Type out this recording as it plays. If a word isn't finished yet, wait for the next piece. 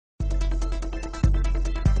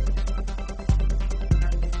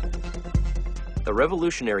The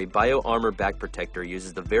revolutionary Bio Armor Back Protector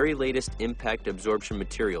uses the very latest impact absorption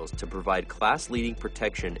materials to provide class-leading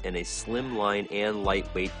protection in a slimline and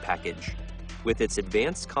lightweight package. With its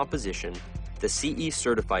advanced composition, the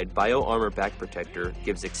CE-certified Bio Armor Back Protector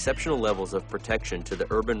gives exceptional levels of protection to the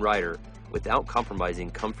urban rider without compromising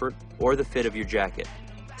comfort or the fit of your jacket.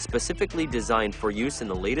 Specifically designed for use in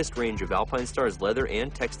the latest range of Alpinestar's leather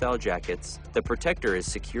and textile jackets, the protector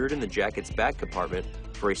is secured in the jacket's back compartment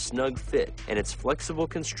for a snug fit, and its flexible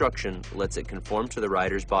construction lets it conform to the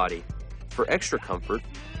rider's body. For extra comfort,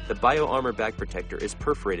 the Bio Armor Back Protector is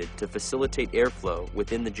perforated to facilitate airflow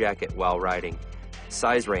within the jacket while riding.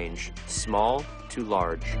 Size range: small to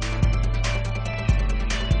large.